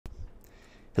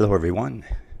Hello, everyone.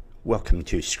 Welcome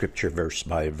to Scripture Verse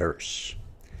by Verse.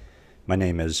 My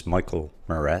name is Michael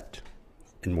Moret,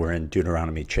 and we're in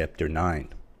Deuteronomy chapter 9,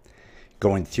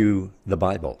 going through the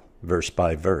Bible verse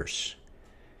by verse.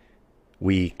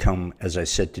 We come, as I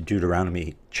said, to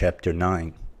Deuteronomy chapter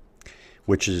 9,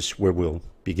 which is where we'll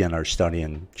begin our study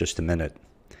in just a minute.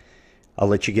 I'll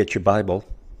let you get your Bible,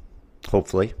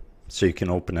 hopefully, so you can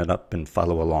open it up and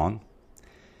follow along.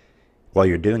 While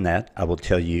you're doing that, I will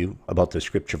tell you about the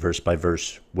Scripture Verse by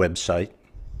Verse website,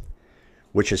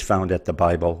 which is found at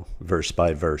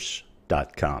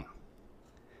thebibleversebyverse.com.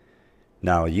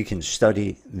 Now, you can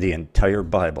study the entire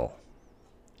Bible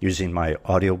using my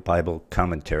audio Bible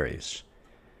commentaries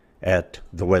at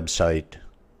the website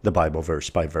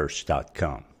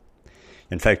thebibleversebyverse.com.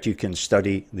 In fact, you can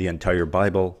study the entire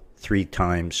Bible 3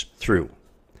 times through,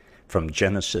 from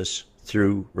Genesis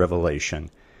through Revelation.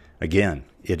 Again,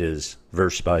 it is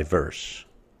verse by verse.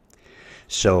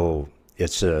 So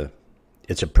it's a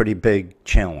pretty big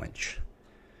challenge.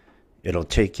 It'll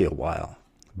take you a while,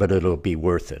 but it'll be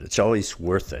worth it. It's always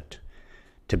worth it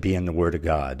to be in the Word of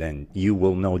God, and you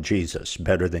will know Jesus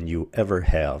better than you ever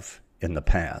have in the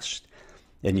past.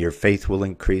 And your faith will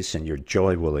increase and your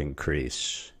joy will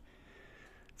increase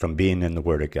from being in the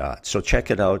Word of God. So check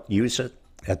it out. Use it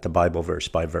at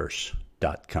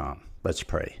thebibleversebyverse.com. Let's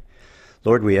pray.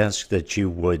 Lord, we ask that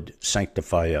you would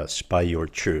sanctify us by your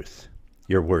truth.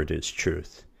 Your word is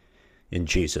truth. In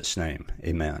Jesus' name,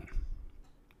 amen.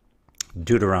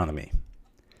 Deuteronomy,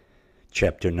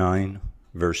 chapter 9,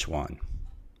 verse 1.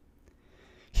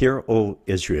 Hear, O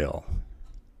Israel,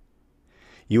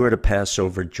 you are to pass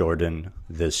over Jordan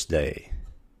this day,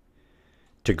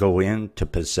 to go in to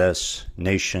possess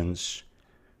nations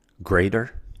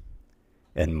greater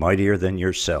and mightier than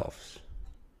yourselves,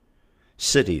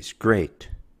 cities great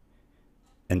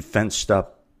and fenced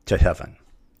up to heaven.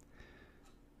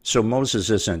 So Moses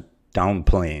isn't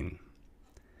downplaying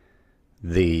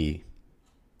the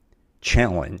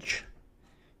challenge,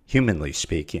 humanly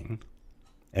speaking,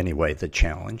 anyway, the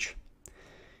challenge.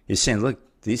 He's saying, look,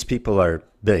 these people are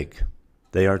big.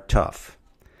 They are tough.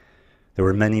 There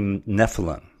were many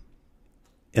Nephilim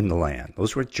in the land.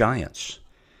 Those were giants.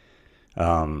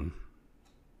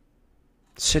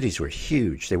 Cities were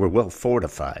huge. They were well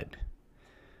fortified.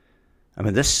 I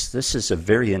mean, this is a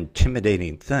very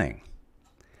intimidating thing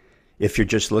if you're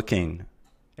just looking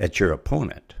at your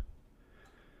opponent.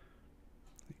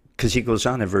 Because he goes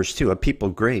on in verse 2, a people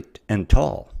great and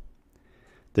tall.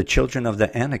 The children of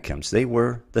the Anakims, they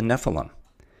were the Nephilim.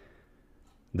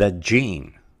 That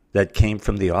gene that came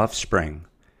from the offspring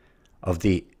of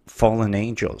the fallen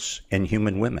angels and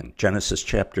human women, Genesis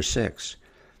chapter 6.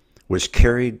 Was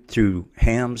carried through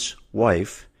Ham's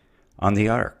wife on the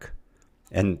ark,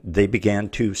 and they began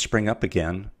to spring up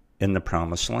again in the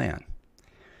promised land.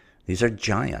 These are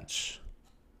giants.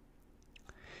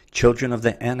 Children of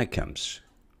the Anakims,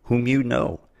 whom you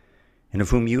know, and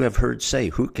of whom you have heard say,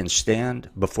 who can stand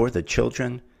before the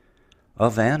children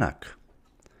of Anak?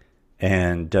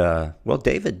 And,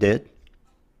 David did, a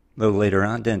little later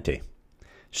on, didn't he?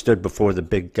 Stood before the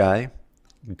big guy,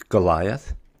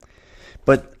 Goliath.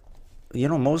 But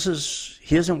Moses,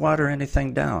 he doesn't water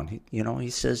anything down. He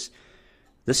says,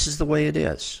 this is the way it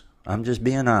is. I'm just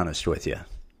being honest with you.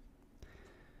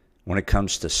 When it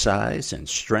comes to size and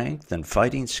strength and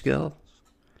fighting skill,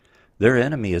 their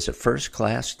enemy is a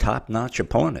first-class, top-notch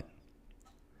opponent.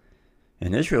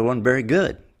 And Israel wasn't very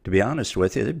good, to be honest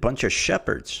with you. They're a bunch of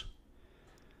shepherds.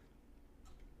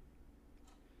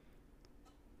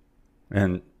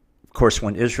 And, of course,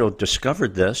 when Israel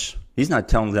discovered this, he's not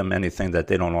telling them anything that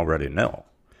they don't already know.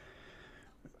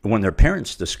 When their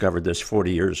parents discovered this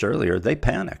 40 years earlier, they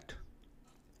panicked.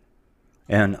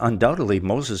 And undoubtedly,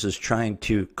 Moses is trying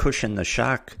to cushion the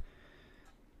shock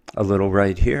a little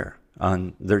right here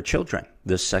on their children,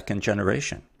 this second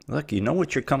generation. Look, you know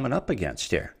what you're coming up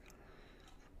against here.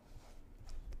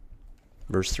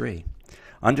 Verse 3.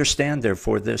 Understand,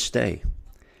 therefore, this day,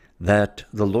 that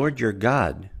the Lord your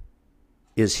God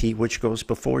is he which goes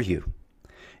before you.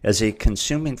 As a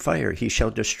consuming fire he shall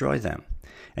destroy them,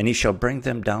 and he shall bring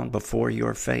them down before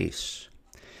your face.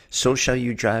 So shall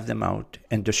you drive them out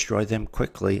and destroy them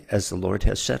quickly, as the Lord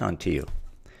has said unto you.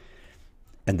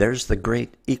 And there's the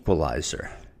great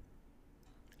equalizer.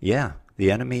 Yeah,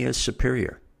 the enemy is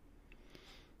superior.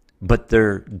 But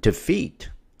their defeat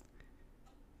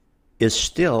is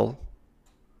still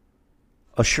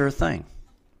a sure thing.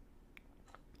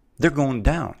 They're going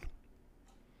down.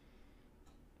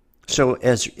 So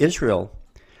as Israel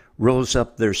rolls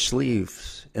up their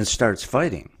sleeves and starts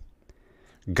fighting,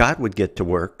 God would get to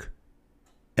work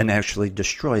and actually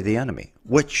destroy the enemy,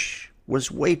 which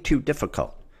was way too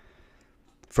difficult.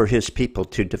 for his people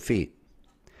to defeat.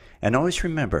 And always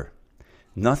remember,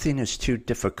 nothing is too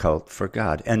difficult for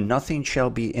God, and nothing shall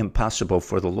be impossible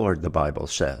for the Lord, the Bible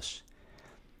says.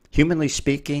 Humanly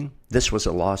speaking, this was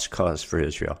a lost cause for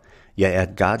Israel. You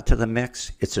add God to the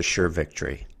mix, it's a sure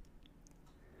victory.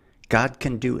 God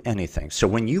can do anything. So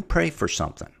when you pray for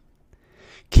something,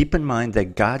 keep in mind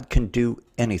that God can do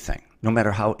anything. No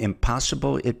matter how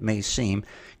impossible it may seem,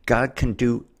 God can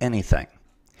do anything.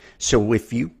 So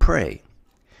if you pray,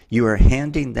 you are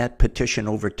handing that petition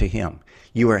over to him.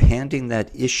 You are handing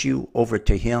that issue over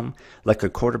to him like a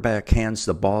quarterback hands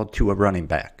the ball to a running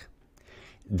back.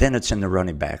 Then it's in the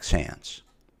running back's hands.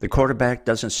 The quarterback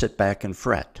doesn't sit back and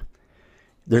fret.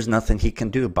 There's nothing he can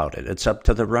do about it. It's up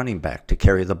to the running back to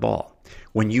carry the ball.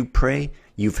 When you pray,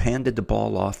 you've handed the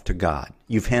ball off to God.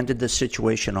 You've handed the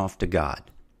situation off to God.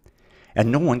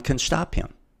 And no one can stop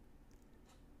him.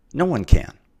 No one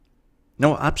can.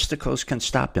 No obstacles can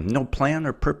stop him. No plan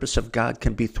or purpose of God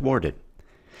can be thwarted.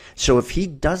 So if he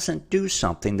doesn't do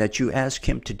something that you ask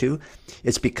him to do,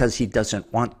 it's because he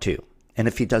doesn't want to. And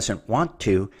if he doesn't want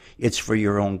to, it's for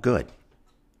your own good.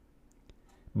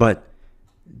 But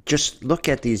just look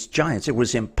at these giants. It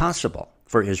was impossible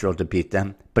for Israel to beat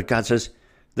them. But God says,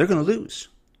 they're going to lose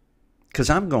because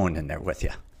I'm going in there with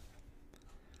you.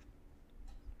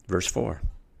 Verse 4.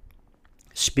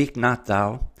 Speak not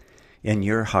thou in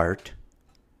your heart,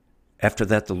 after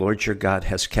that the Lord your God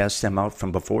has cast them out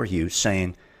from before you,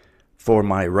 saying, for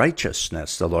my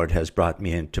righteousness the Lord has brought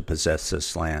me in to possess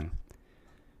this land.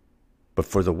 But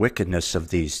for the wickedness of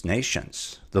these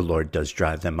nations, the Lord does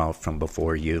drive them out from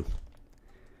before you.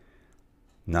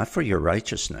 Not for your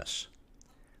righteousness,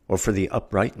 or for the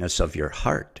uprightness of your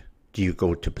heart do you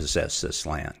go to possess this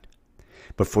land.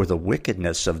 But for the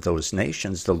wickedness of those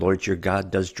nations, the Lord your God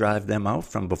does drive them out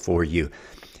from before you,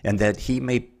 and that he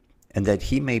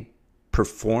may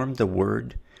perform the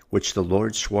word which the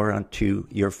Lord swore unto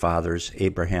your fathers,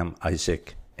 Abraham,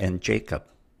 Isaac, and Jacob.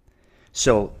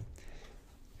 So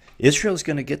Israel's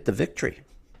going to get the victory.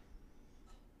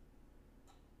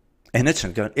 And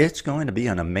it's going to be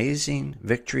an amazing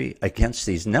victory against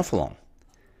these Nephilim.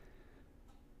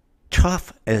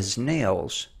 Tough as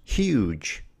nails,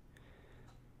 huge.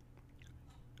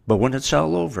 But when it's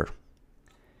all over,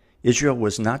 Israel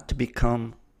was not to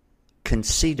become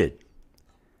conceited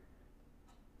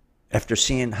after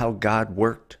seeing how God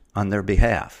worked on their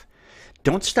behalf.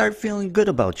 Don't start feeling good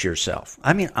about yourself.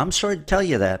 I mean, I'm sorry to tell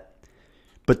you that,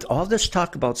 but all this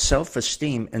talk about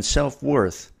self-esteem and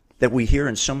self-worth that we hear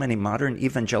in so many modern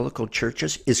evangelical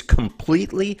churches is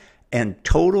completely and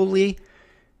totally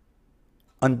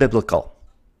unbiblical.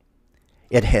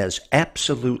 It has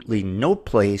absolutely no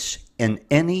place in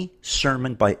any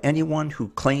sermon by anyone who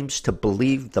claims to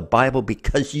believe the Bible,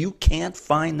 because you can't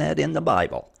find that in the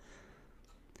Bible.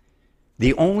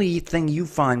 The only thing you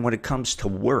find when it comes to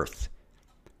worth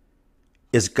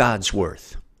is God's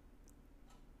worth.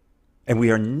 And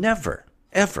we are never,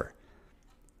 ever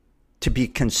to be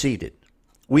conceited.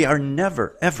 We are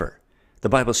never, ever, the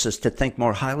Bible says, to think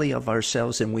more highly of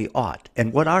ourselves than we ought.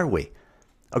 And what are we?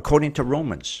 According to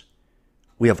Romans,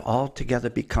 we have altogether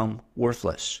become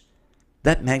worthless.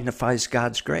 That magnifies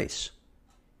God's grace.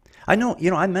 I know,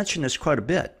 I mention this quite a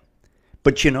bit,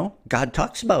 but God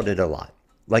talks about it a lot,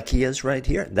 like he is right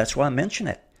here. That's why I mention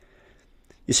it.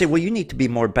 You say, well, you need to be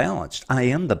more balanced. I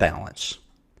am the balance.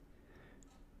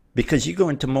 Because you go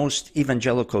into most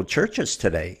evangelical churches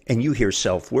today and you hear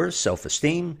self-worth,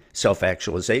 self-esteem,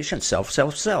 self-actualization,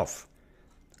 self.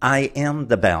 I am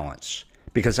the balance,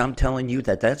 because I'm telling you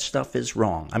that stuff is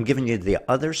wrong. I'm giving you the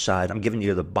other side. I'm giving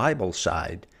you the Bible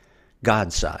side,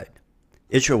 God's side.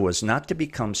 Israel was not to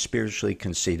become spiritually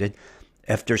conceited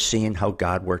after seeing how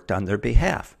God worked on their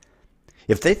behalf.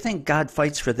 If they think God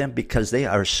fights for them because they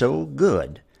are so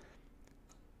good,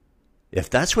 if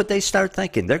that's what they start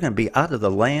thinking, they're going to be out of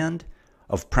the land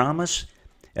of promise,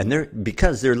 and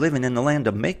because they're living in the land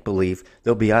of make-believe,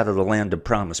 they'll be out of the land of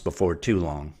promise before too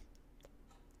long.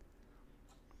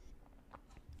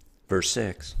 Verse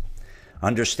 6,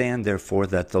 understand therefore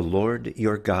that the Lord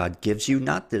your God gives you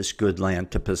not this good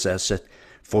land to possess it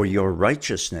for your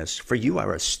righteousness, for you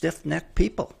are a stiff-necked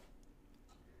people.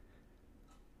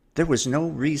 There was no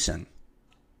reason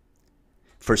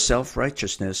for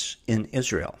self-righteousness in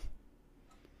Israel.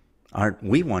 Aren't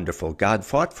we wonderful? God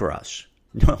fought for us.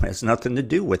 No, it has nothing to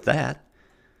do with that.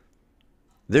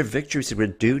 Their victories were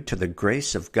due to the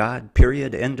grace of God,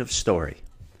 period, end of story.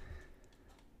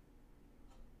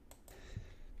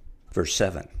 Verse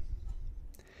 7,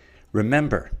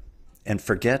 remember and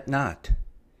forget not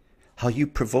how you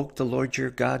provoked the Lord your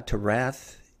God to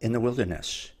wrath in the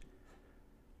wilderness,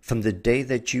 From the day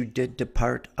that you did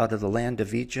depart out of the land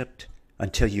of Egypt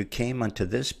until you came unto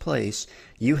this place,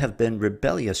 you have been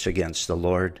rebellious against the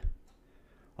Lord.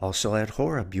 Also at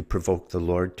Horeb you provoked the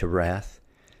Lord to wrath,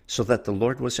 so that the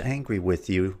Lord was angry with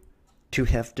you to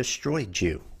have destroyed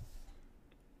you.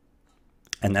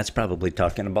 And that's probably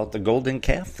talking about the golden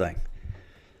calf thing.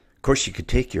 Of course, you could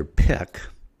take your pick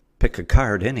a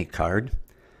card, any card.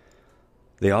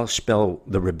 They all spell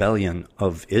the rebellion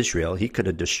of Israel. He could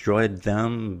have destroyed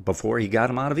them before he got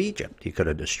them out of Egypt. He could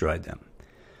have destroyed them.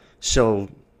 So,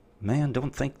 man,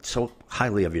 don't think so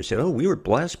highly of yourself. Oh, we were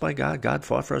blessed by God. God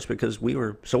fought for us because we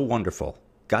were so wonderful.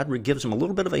 God gives them a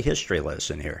little bit of a history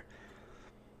lesson here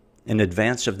in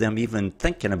advance of them even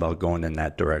thinking about going in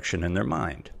that direction in their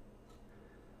mind.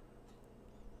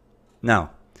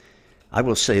 Now, I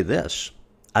will say this.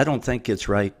 I don't think it's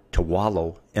right to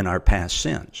wallow in our past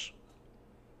sins.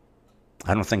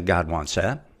 I don't think God wants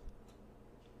that.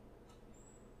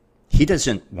 He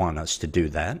doesn't want us to do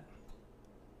that.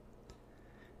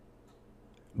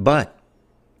 But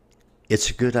it's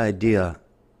a good idea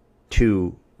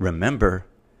to remember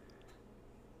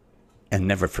and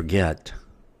never forget,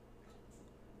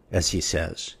 as he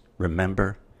says,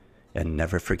 remember and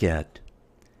never forget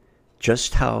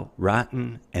just how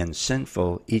rotten and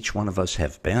sinful each one of us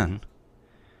have been.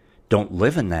 Don't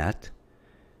live in that,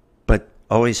 but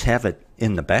always have it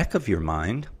in the back of your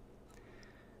mind,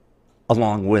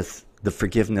 along with the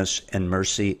forgiveness and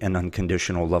mercy and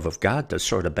unconditional love of God to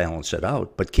sort of balance it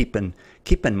out. But keep in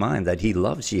mind that he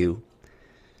loves you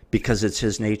because it's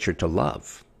his nature to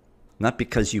love, not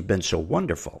because you've been so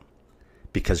wonderful,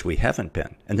 because we haven't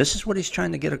been. And this is what he's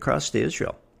trying to get across to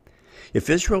Israel. If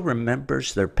Israel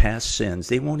remembers their past sins,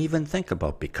 they won't even think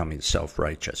about becoming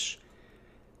self-righteous.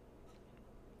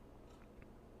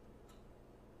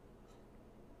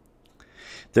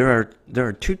 There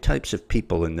are two types of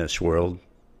people in this world.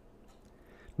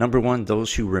 Number one,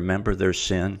 those who remember their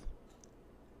sin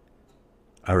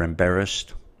are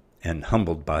embarrassed and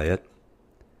humbled by it.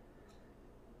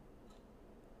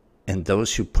 And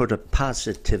those who put a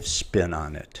positive spin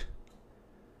on it.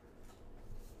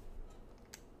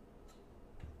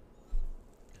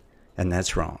 And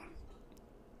that's wrong.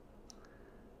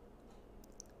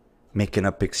 Making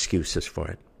up excuses for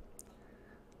it.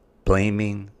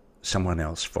 Blaming someone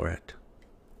else for it.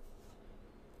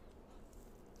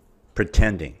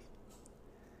 Pretending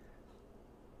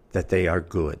that they are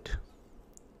good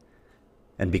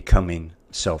and becoming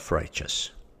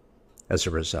self-righteous as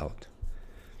a result.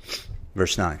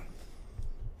 Verse 9.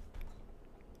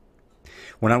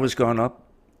 When I was gone up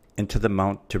into the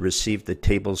mount to receive the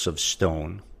tables of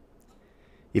stone,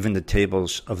 even the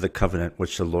tables of the covenant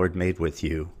which the Lord made with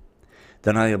you,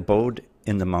 then I abode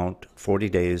in the mount 40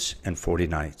 days and 40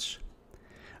 nights.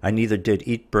 I neither did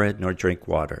eat bread nor drink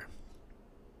water.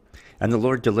 And the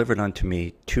Lord delivered unto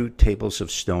me 2 tables of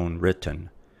stone written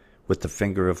with the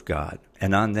finger of God,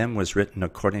 and on them was written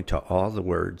according to all the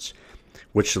words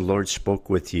which the Lord spoke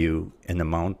with you in the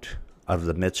mount out of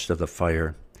the midst of the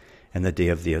fire and the day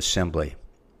of the assembly.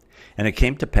 And it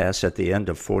came to pass at the end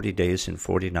of 40 days and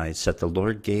 40 nights that the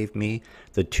Lord gave me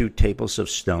the 2 tables of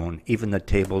stone, even the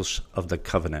tables of the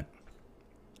covenant.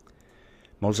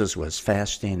 Moses was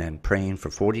fasting and praying for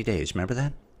 40 days. Remember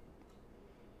that?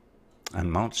 On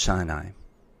Mount Sinai.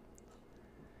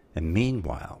 And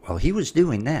meanwhile, while he was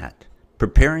doing that,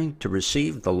 preparing to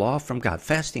receive the law from God,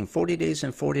 fasting 40 days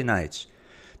and 40 nights,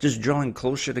 just drawing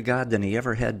closer to God than he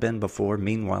ever had been before.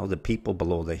 Meanwhile, the people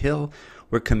below the hill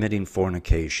were committing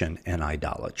fornication and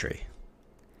idolatry.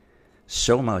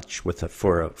 So much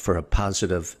for a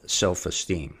positive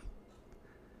self-esteem.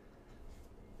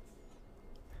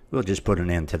 We'll just put an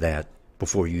end to that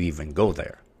before you even go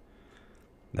there.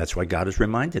 That's why God is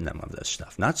reminding them of this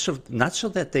stuff. Not so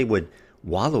that they would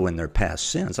wallow in their past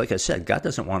sins. Like I said, God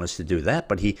doesn't want us to do that,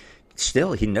 but he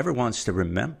never wants to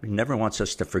remember, he never wants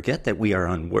us to forget that we are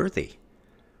unworthy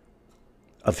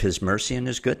of his mercy and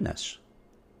his goodness.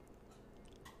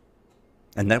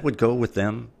 And that would go with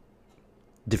them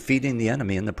defeating the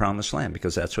enemy in the promised land,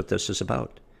 because that's what this is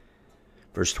about.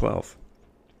 Verse 12.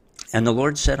 And the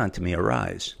Lord said unto me,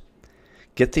 Arise,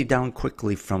 get thee down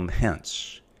quickly from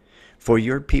hence, for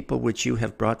your people which you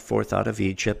have brought forth out of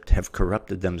Egypt have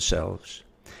corrupted themselves.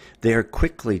 They are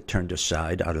quickly turned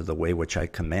aside out of the way which I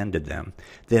commanded them.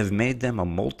 They have made them a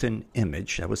molten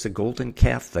image. That was the golden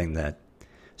calf thing.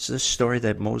 It's this story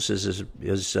that Moses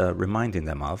is reminding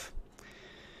them of.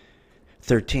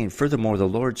 13, furthermore, the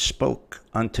Lord spoke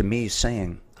unto me,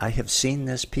 saying, I have seen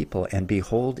this people, and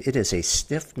behold, it is a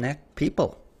stiff-necked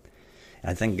people.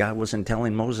 I think God wasn't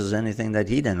telling Moses anything that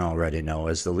he didn't already know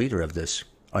as the leader of this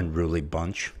unruly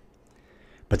bunch.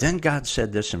 But then God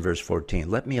said this in verse 14,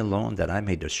 let me alone that I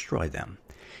may destroy them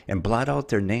and blot out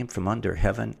their name from under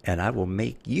heaven, and I will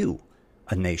make you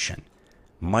a nation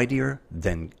mightier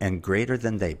than and greater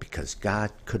than they, because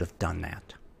God could have done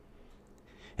that.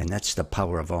 And that's the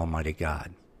power of Almighty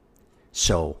God.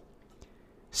 So,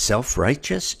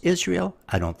 self-righteous Israel?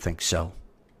 I don't think so.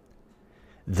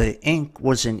 The ink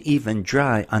wasn't even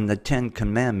dry on the 10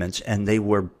 Commandments, and they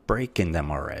were breaking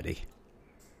them already.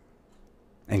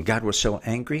 And God was so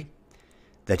angry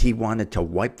that he wanted to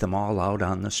wipe them all out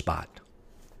on the spot.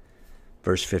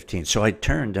 Verse 15, so I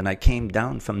turned and I came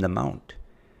down from the mount,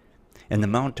 and the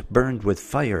mount burned with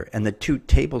fire, and the 2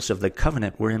 tables of the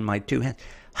covenant were in my 2 hands.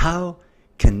 How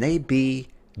can they be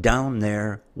down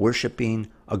there worshiping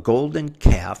a golden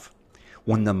calf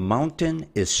when the mountain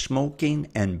is smoking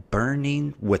and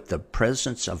burning with the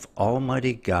presence of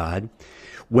Almighty God,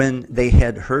 when they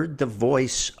had heard the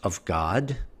voice of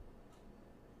God?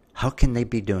 How can they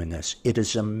be doing this? It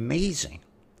is amazing.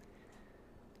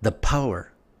 The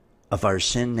power of our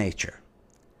sin nature.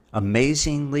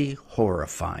 Amazingly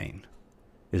horrifying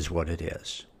is what it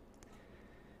is.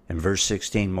 In verse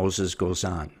 16, Moses goes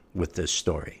on with this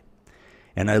story.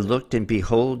 And I looked, and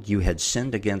behold, you had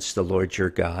sinned against the Lord your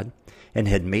God, and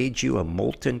had made you a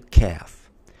molten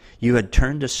calf. You had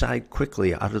turned aside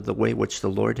quickly out of the way which the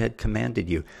Lord had commanded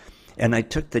you. And I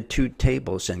took the 2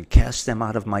 tables and cast them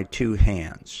out of my 2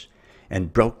 hands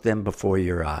and broke them before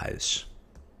your eyes.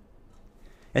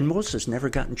 And Moses never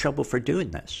got in trouble for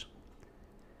doing this.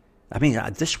 I mean,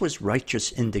 this was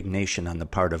righteous indignation on the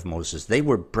part of Moses. They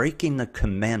were breaking the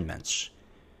commandments.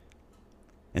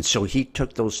 And so he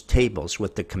took those tables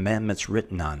with the commandments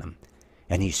written on them,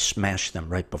 and he smashed them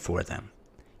right before them.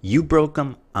 You broke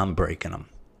them, I'm breaking them.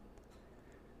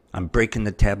 I'm breaking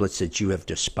the tablets that you have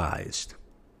despised.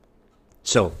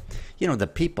 So, the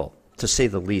people, to say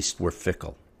the least, were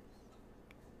fickle.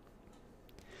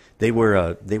 They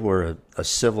were a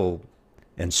civil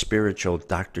and spiritual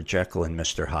Dr. Jekyll and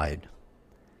Mr. Hyde.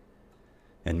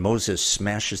 And Moses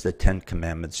smashes the 10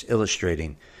 Commandments,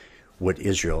 illustrating what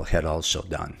Israel had also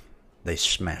done. They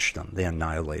smashed them. They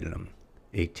annihilated them.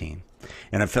 18.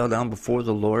 And I fell down before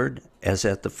the Lord as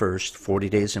at the first, 40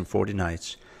 days and 40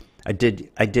 nights. I did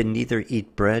neither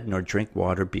eat bread nor drink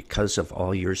water because of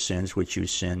all your sins which you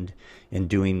sinned in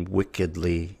doing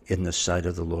wickedly in the sight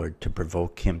of the Lord to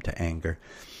provoke him to anger.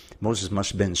 Moses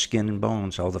must have been skin and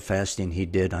bones, all the fasting he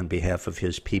did on behalf of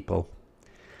his people.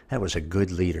 That was a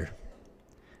good leader.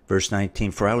 Verse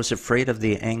 19, for I was afraid of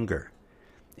the anger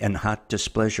and hot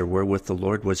displeasure wherewith the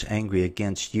Lord was angry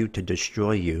against you to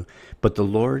destroy you. But the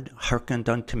Lord hearkened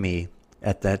unto me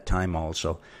at that time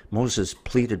also. Moses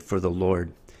pleaded for the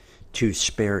Lord to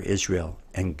spare Israel,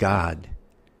 and God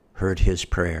heard his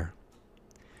prayer.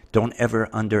 Don't ever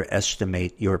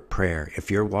underestimate your prayer. If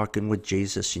you're walking with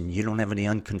Jesus and you don't have any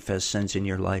unconfessed sins in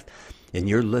your life, and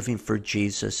you're living for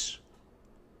Jesus,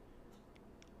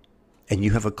 and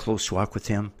you have a close walk with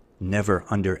him, never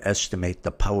underestimate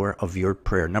the power of your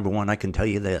prayer. Number one, I can tell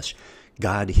you this: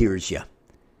 God hears you.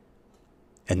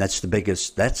 And that's the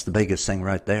biggest thing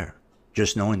right there.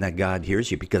 Just knowing that God hears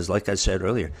you, because like I said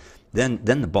earlier, then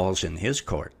the ball's in his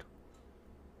court.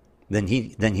 Then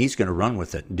he's going to run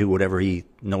with it and do whatever he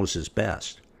knows is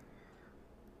best.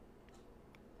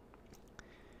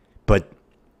 But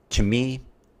to me,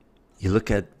 you look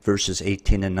at verses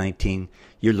 18 and 19,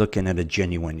 you're looking at a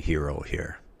genuine hero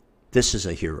here. This is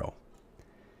a hero.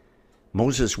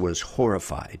 Moses was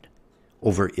horrified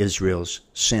over Israel's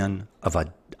sin of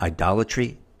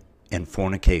idolatry and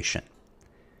fornication.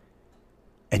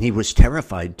 And he was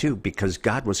terrified too, because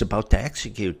God was about to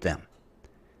execute them.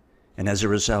 And as a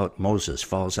result, Moses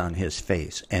falls on his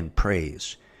face and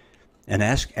prays and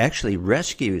actually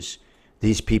rescues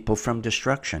these people from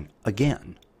destruction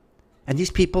again. And these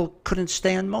people couldn't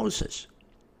stand Moses.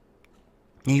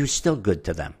 And he was still good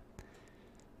to them.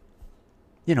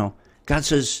 God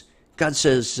says,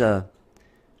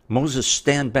 Moses,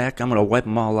 stand back. I'm going to wipe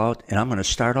them all out, and I'm going to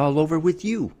start all over with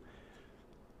you.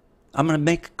 I'm going to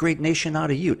make a great nation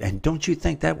out of you. And don't you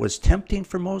think that was tempting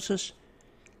for Moses?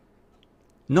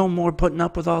 No more putting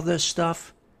up with all this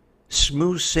stuff.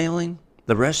 Smooth sailing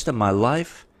the rest of my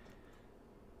life.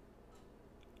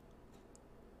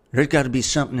 There's got to be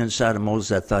something inside of Moses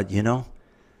that thought,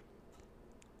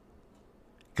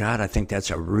 God, I think that's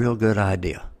a real good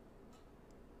idea.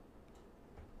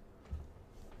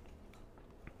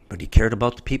 But he cared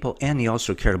about the people, and he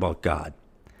also cared about God.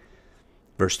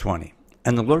 Verse 20.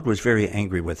 And the Lord was very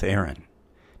angry with Aaron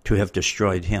to have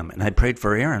destroyed him. And I prayed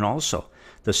for Aaron also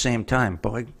the same time.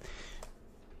 Boy,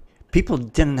 people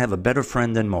didn't have a better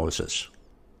friend than Moses.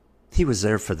 He was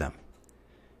there for them.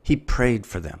 He prayed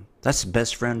for them. That's the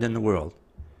best friend in the world.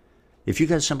 If you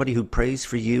got somebody who prays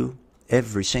for you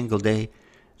every single day,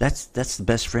 that's the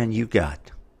best friend you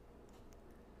got.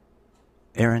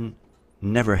 Aaron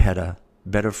never had a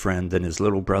better friend than his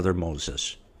little brother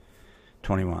Moses.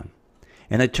 21.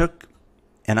 And I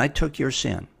took your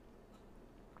sin,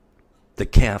 the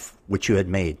calf which you had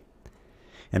made,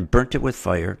 and burnt it with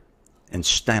fire, and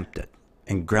stamped it,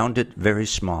 and ground it very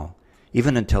small,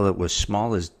 even until it was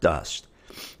small as dust.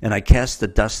 And I cast the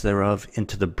dust thereof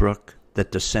into the brook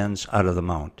that descends out of the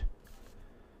mount.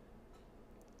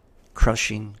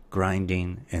 Crushing,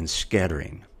 grinding, and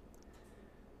scattering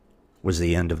was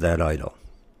the end of that idol.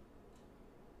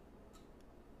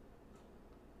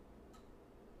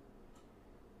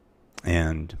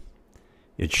 And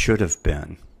it should have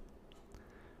been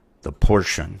the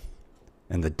portion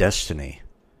and the destiny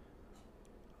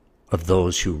of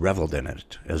those who reveled in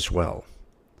it as well.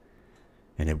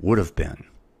 And it would have been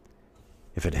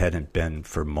if it hadn't been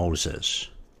for Moses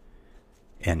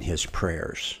and his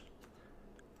prayers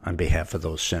on behalf of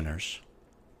those sinners.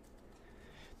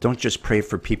 Don't just pray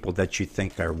for people that you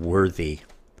think are worthy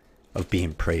of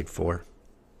being prayed for.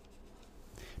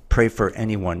 Pray for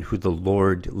anyone who the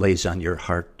Lord lays on your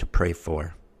heart to pray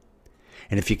for.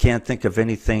 And if you can't think of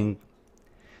anything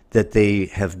that they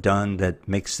have done that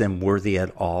makes them worthy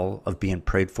at all of being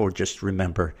prayed for, just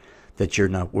remember that you're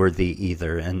not worthy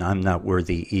either, and I'm not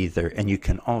worthy either, and you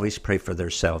can always pray for their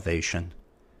salvation.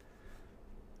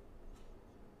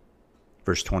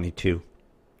 Verse 22.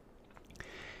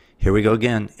 Here we go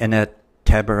again. And at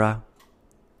Taberah,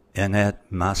 and at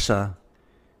Massa,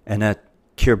 and at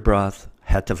Kirbroth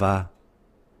Hattavah,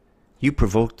 you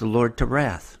provoked the Lord to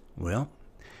wrath. Well,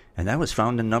 and that was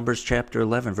found in Numbers chapter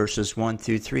 11, verses 1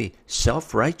 through 3.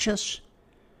 Self-righteous?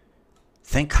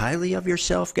 Think highly of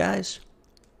yourself, guys?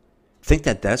 Think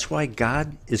that that's why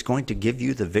God is going to give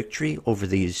you the victory over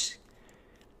these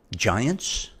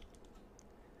giants?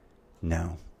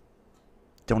 No.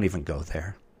 Don't even go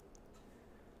there.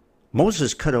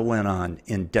 Moses could have went on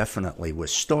indefinitely with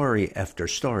story after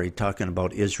story talking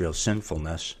about Israel's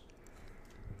sinfulness.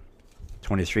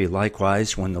 23,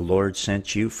 likewise, when the Lord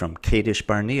sent you from Kadesh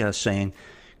Barnea, saying,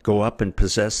 go up and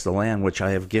possess the land which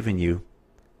I have given you,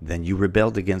 then you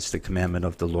rebelled against the commandment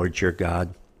of the Lord your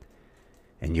God,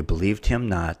 and you believed him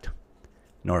not,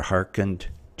 nor hearkened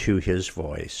to his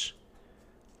voice.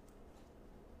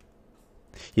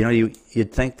 You know,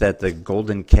 you'd think that the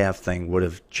golden calf thing would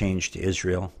have changed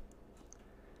Israel.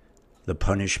 The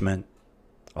punishment,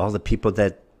 all the people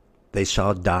that they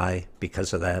saw die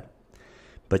because of that.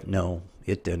 But no,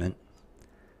 it didn't.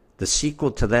 The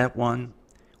sequel to that one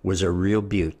was a real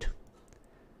beaut.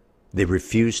 They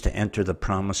refused to enter the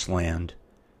promised land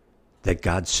that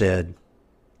God said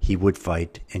he would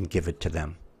fight and give it to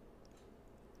them.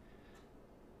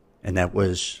 And that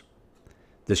was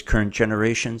this current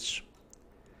generation's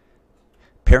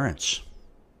parents,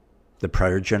 the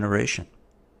prior generation.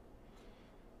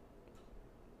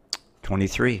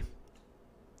 23.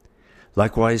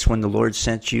 Likewise, when the Lord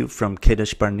sent you from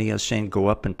Kadesh Barnea, saying, go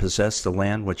up and possess the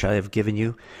land which I have given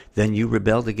you, then you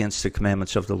rebelled against the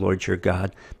commandments of the Lord your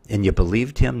God, and you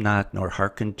believed him not, nor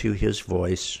hearkened to his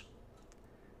voice.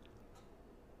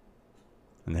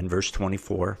 And then verse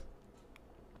 24.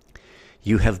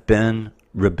 You have been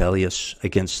rebellious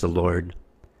against the Lord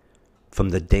from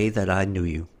the day that I knew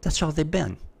you. That's all they've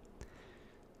been.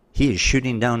 He is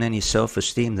shooting down any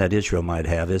self-esteem that Israel might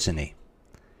have, isn't he?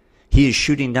 He is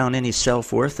shooting down any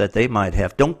self-worth that they might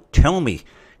have. Don't tell me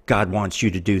God wants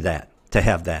you to do that, to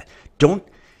have that. Don't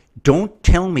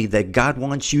tell me that God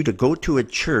wants you to go to a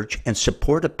church and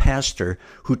support a pastor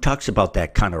who talks about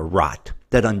that kind of rot,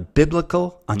 that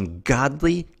unbiblical,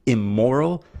 ungodly,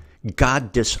 immoral,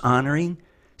 God-dishonoring,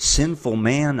 sinful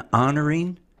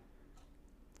man-honoring,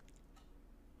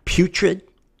 putrid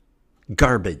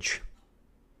garbage.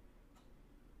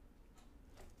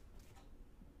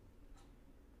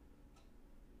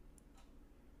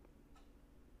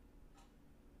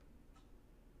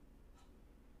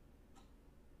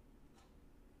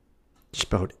 Just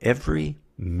about every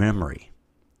memory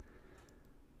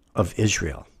of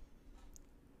Israel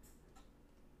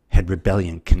had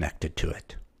rebellion connected to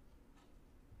it.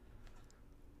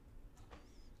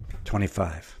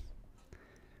 25.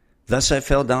 Thus I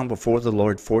fell down before the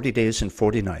Lord 40 days and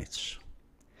 40 nights,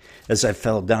 as I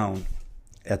fell down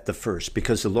at the first,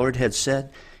 because the Lord had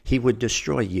said he would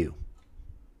destroy you.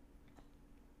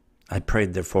 I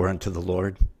prayed therefore unto the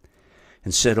Lord,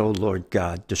 and said, O Lord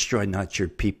God, destroy not your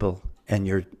people and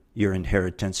your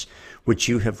inheritance, which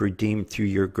you have redeemed through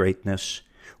your greatness,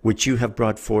 which you have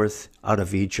brought forth out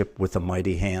of Egypt with a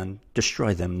mighty hand.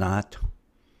 Destroy them not.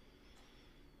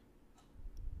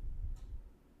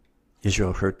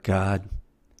 Israel hurt God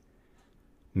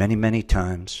many, many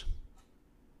times.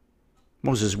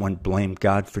 Moses wouldn't blame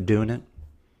God for doing it.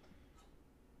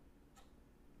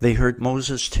 They hurt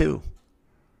Moses too.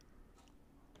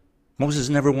 Moses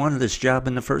never wanted this job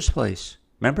in the first place.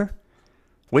 Remember?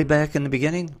 Way back in the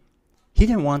beginning, he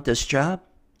didn't want this job.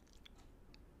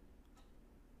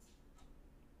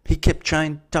 He kept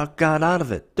trying to talk God out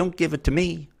of it. Don't give it to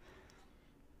me.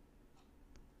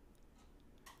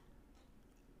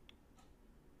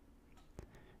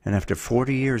 And after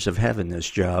 40 years of having this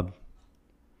job,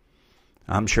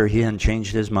 I'm sure he hadn't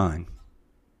changed his mind.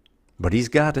 But he's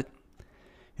got it.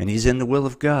 And he's in the will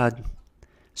of God.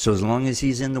 So as long as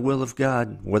he's in the will of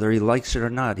God, whether he likes it or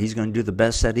not, he's going to do the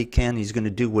best that he can. He's going to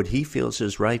do what he feels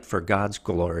is right for God's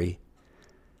glory.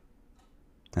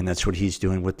 And that's what he's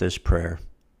doing with this prayer.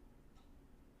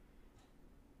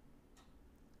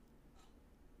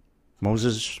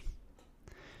 Moses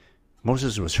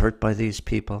was hurt by these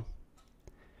people,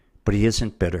 but he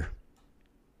isn't bitter.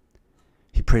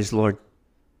 He prays, Lord,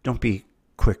 don't be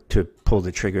quick to pull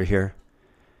the trigger here.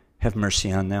 Have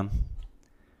mercy on them.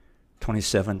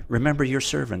 27, remember your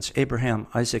servants, Abraham,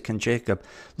 Isaac, and Jacob.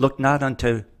 Look not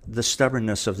unto the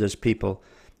stubbornness of this people,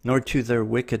 nor to their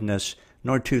wickedness,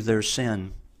 nor to their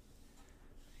sin.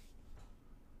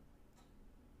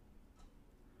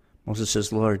 Moses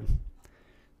says, Lord,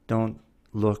 don't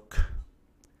look,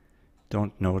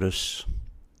 don't notice,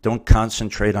 don't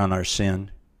concentrate on our sin.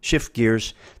 Shift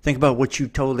gears. Think about what you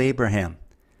told Abraham,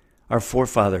 our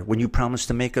forefather, when you promised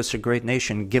to make us a great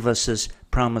nation, give us this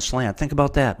promised land. Think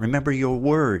about that. Remember your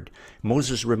word.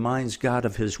 Moses reminds God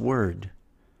of his word.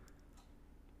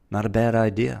 Not a bad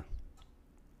idea.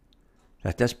 In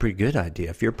fact, that's a pretty good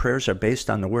idea. If your prayers are based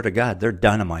on the word of God, they're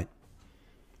dynamite.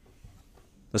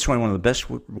 That's why one of the best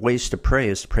ways to pray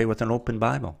is to pray with an open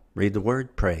Bible. Read the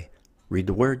word, pray. Read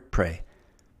the word, pray.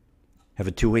 Have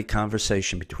a two-way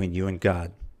conversation between you and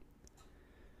God.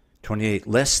 28,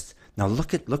 now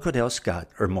look what else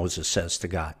Moses says to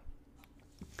God.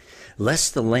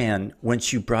 Lest the land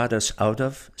whence you brought us out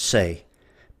of say,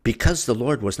 because the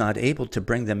Lord was not able to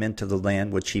bring them into the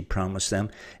land which he promised them,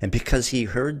 and because he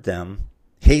hated them,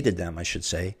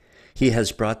 he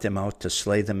has brought them out to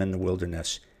slay them in the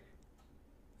wilderness.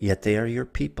 Yet they are your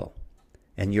people,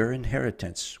 and your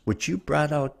inheritance, which you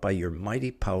brought out by your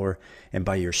mighty power and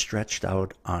by your stretched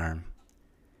out arm.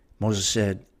 Moses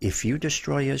said, if you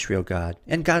destroy Israel, God,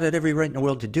 and God had every right in the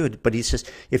world to do it, but he says,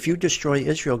 if you destroy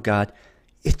Israel, God,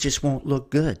 it just won't look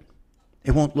good.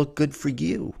 It won't look good for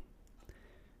you.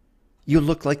 You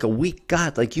look like a weak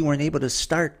God, like you weren't able to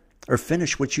start or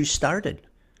finish what you started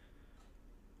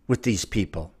with these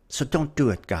people. So don't do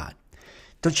it, God.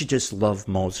 Don't you just love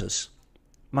Moses?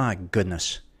 My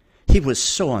goodness. He was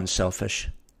so unselfish.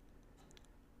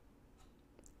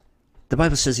 The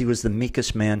Bible says he was the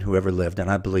meekest man who ever lived, and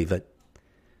I believe it.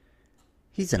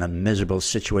 He's in a miserable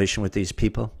situation with these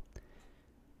people.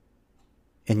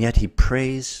 And yet he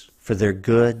prays for their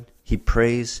good. He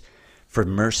prays for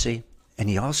mercy. And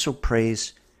he also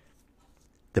prays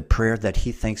the prayer that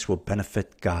he thinks will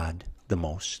benefit God the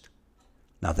most.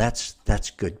 Now that's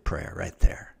good prayer right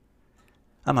there.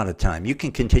 I'm out of time. You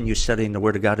can continue studying the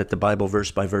Word of God at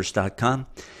thebibleversebyverse.com.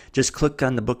 Just click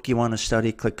on the book you want to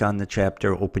study, click on the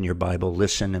chapter, open your Bible,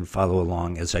 listen, and follow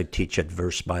along as I teach it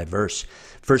verse by verse.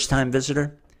 First-time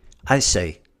visitor, I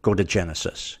say go to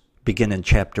Genesis. Begin in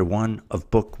chapter 1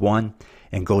 of book 1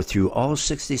 and go through all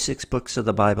 66 books of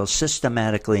the Bible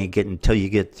systematically and until you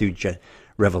get through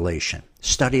Revelation.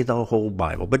 Study the whole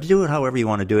Bible, but do it however you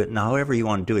want to do it, and however you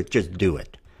want to do it, just do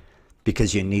it.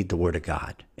 Because you need the Word of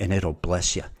God, and it'll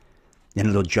bless you. And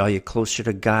it'll draw you closer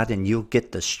to God, and you'll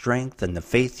get the strength and the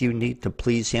faith you need to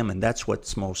please him, and that's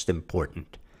what's most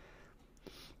important.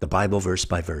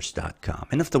 TheBibleVerseByVerse.com.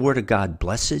 And if the Word of God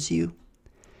blesses you,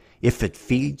 if it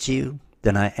feeds you,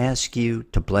 then I ask you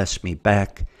to bless me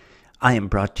back. I am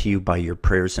brought to you by your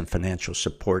prayers and financial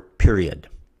support, period.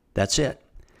 That's it.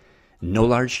 No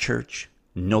large church,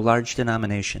 no large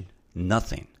denomination,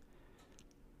 nothing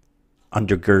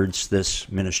undergirds this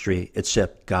ministry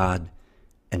except God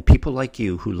and people like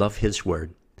you who love his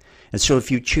word. And so if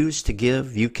you choose to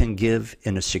give, you can give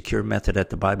in a secure method at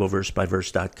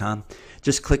thebibleversebyverse.com.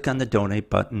 Just click on the donate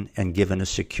button and give in a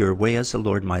secure way as the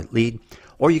Lord might lead.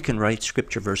 Or you can write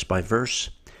scripture verse by verse,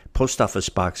 Post Office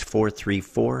Box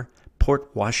 434, Port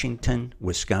Washington,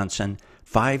 Wisconsin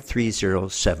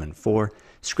 53074.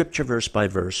 Scripture verse by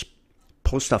verse,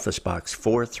 Post Office Box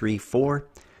 434,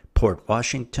 Port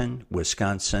Washington,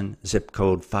 Wisconsin, zip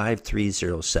code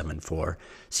 53074.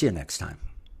 See you next time.